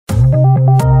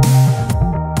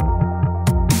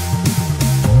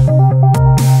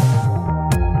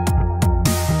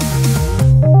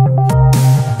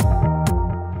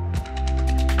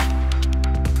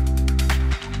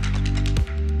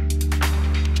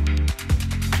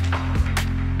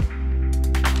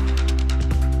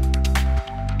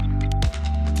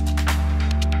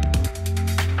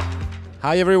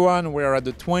Hi everyone, we are at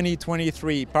the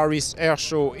 2023 Paris Air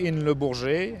Show in Le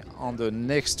Bourget on the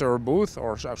Nexter booth,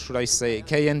 or should I say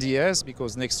KNDS,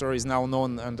 because Nexter is now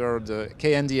known under the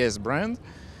KNDS brand.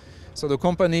 So the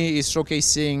company is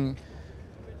showcasing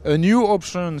a new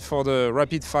option for the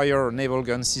RAPIDFire naval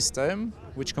gun system,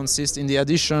 which consists in the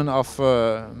addition of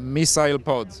a missile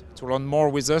pod. To learn more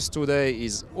with us today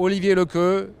is Olivier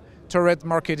Lequeux, Turret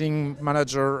Marketing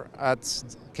Manager at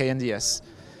KNDS.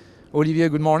 Olivier,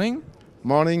 good morning.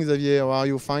 Morning, Xavier. How are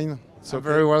you? Fine? So okay.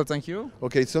 Very well, thank you.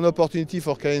 Okay, it's an opportunity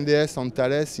for KNDS and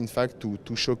Thales, in fact,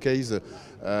 to showcase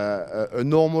a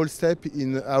normal step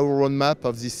in our roadmap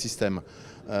of this system.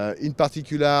 In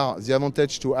particular, the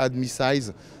advantage to add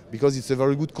missiles, because it's a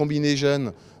very good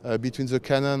combination between the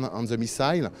cannon and the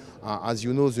missile. As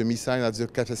you know, the missile has the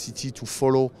capacity to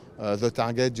follow the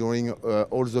target during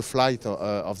all the flight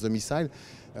of the missile.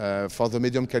 For the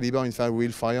medium caliber, in fact, we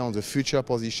will fire on the future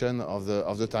position of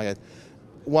the target.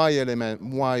 Why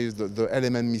LMM? Why the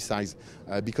LMM missiles?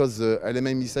 Because the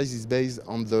LMM missiles is based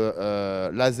on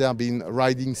the laser beam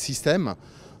riding system,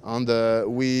 and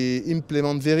we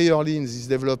implement very early in this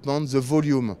development the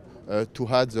volume to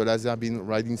add the laser beam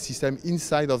riding system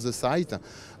inside of the site.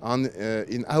 And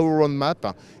in our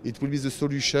roadmap, it will be the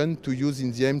solution to use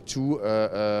in the aim to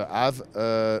have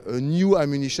a new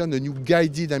ammunition, a new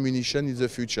guided ammunition in the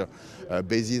future,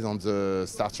 based on the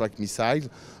Star Trek missile.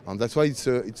 And that's why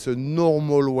it's a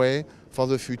normal way for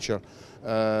the future.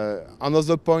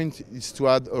 Another point is to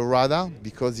add a radar,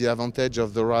 because the advantage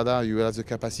of the radar, you have the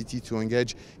capacity to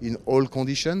engage in all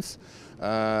conditions.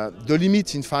 The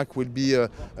limit, in fact, will be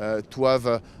to have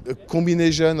a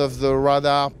combination of the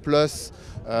radar plus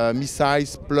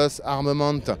missiles plus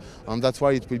armament, and that's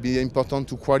why it will be important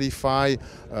to qualify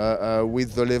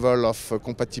with the level of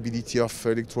compatibility of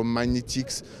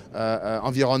electromagnetics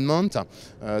environment.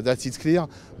 That is clear,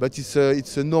 but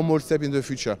it's a normal step in the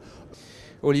future.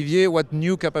 Olivier, what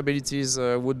new capabilities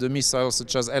would the missiles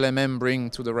such as LMM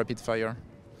bring to the RAPIDFire?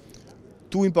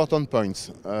 Two important points.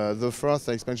 The first,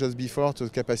 I explained just before, to the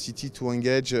capacity to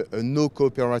engage a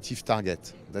no-cooperative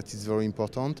target. That is very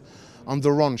important. And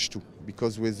the range too,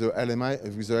 because with the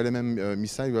LMM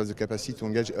missile, you have the capacity to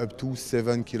engage up to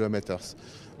 7 kilometers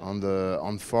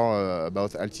on for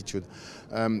about altitude.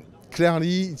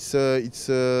 Clearly, it's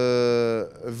a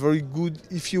very good,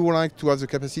 if you would like to have the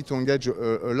capacity to engage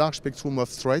a large spectrum of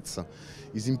threats,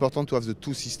 it's important to have the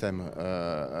two systems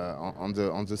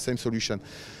on the same solution.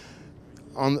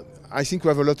 And I think we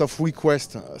have a lot of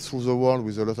requests through the world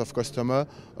with a lot of customers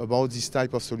about this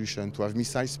type of solution, to have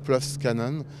missiles plus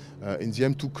cannon in the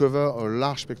aim to cover a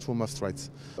large spectrum of threats.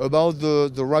 About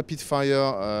the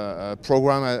RAPIDFire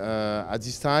program at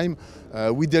this time,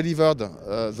 we delivered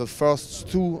the first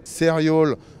two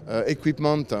serial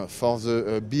equipment for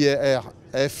the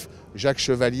BARF Jacques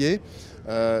Chevalier.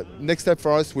 Next step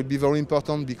for us will be very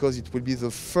important, because it will be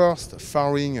the first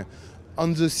firing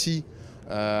on the sea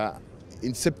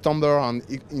in September and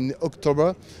in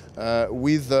October,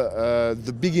 with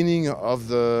the beginning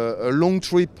of a long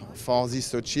trip for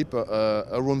this ship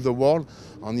around the world,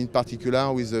 and in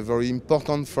particular with a very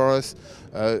important for us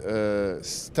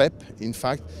step, in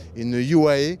fact, in the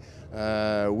UAE,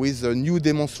 with a new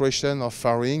demonstration of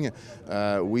firing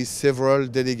with several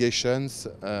delegations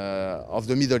of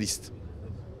the Middle East.